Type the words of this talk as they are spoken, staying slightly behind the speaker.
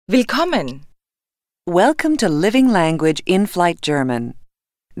Willkommen! Welcome to Living Language in-Flight German.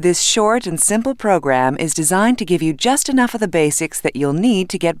 This short and simple program is designed to give you just enough of the basics that you'll need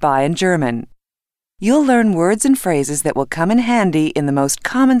to get by in German. You'll learn words and phrases that will come in handy in the most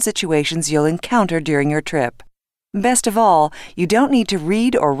common situations you'll encounter during your trip. Best of all, you don't need to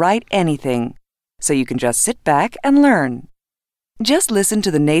read or write anything, so you can just sit back and learn. Just listen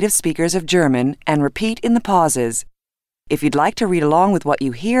to the native speakers of German and repeat in the pauses. If you'd like to read along with what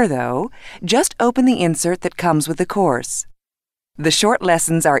you hear, though, just open the insert that comes with the course. The short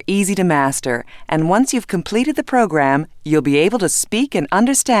lessons are easy to master, and once you've completed the program, you'll be able to speak and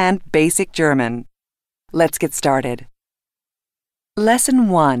understand basic German. Let's get started. Lesson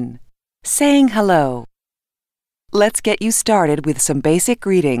 1. Saying hello. Let's get you started with some basic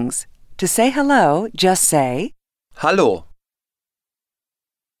greetings. To say hello, just say, Hallo.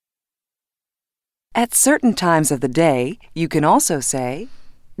 At certain times of the day, you can also say,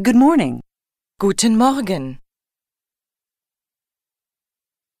 Good morning. Guten Morgen.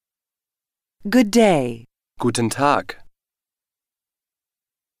 Good day. Guten Tag.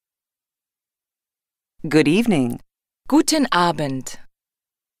 Good evening. Guten Abend.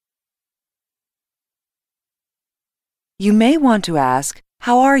 You may want to ask,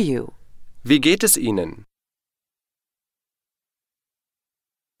 How are you? Wie geht es Ihnen?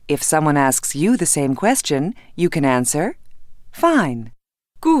 If someone asks you the same question, you can answer, Fine.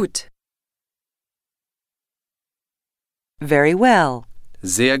 Gut. Very well.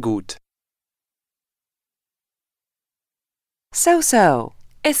 Sehr gut. So-so.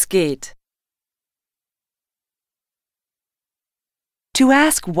 Es geht. To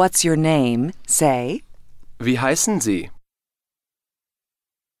ask what's your name, say, Wie heißen Sie?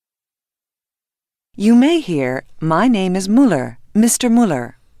 You may hear, My name is Müller, Mr.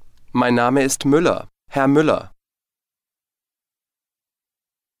 Müller. Mein Name ist Müller, Herr Müller.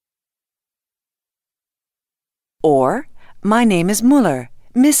 Or, My name is Müller,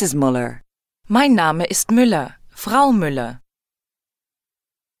 Mrs. Müller. Mein Name ist Müller, Frau Müller.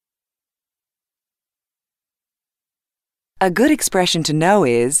 A good expression to know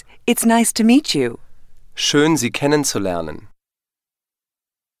is, It's nice to meet you. Schön, Sie kennenzulernen.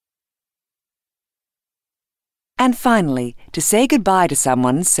 And finally, to say goodbye to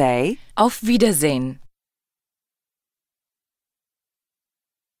someone, say, Auf Wiedersehen.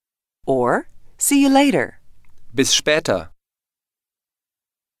 or See you later, Bis später.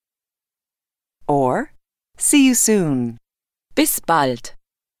 or See you soon, Bis bald.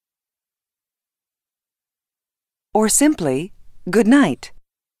 or simply, Good night.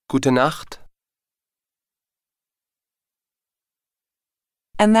 Gute Nacht.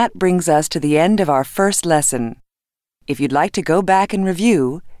 And that brings us to the end of our first lesson. If you'd like to go back and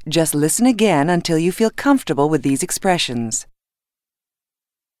review, just listen again until you feel comfortable with these expressions.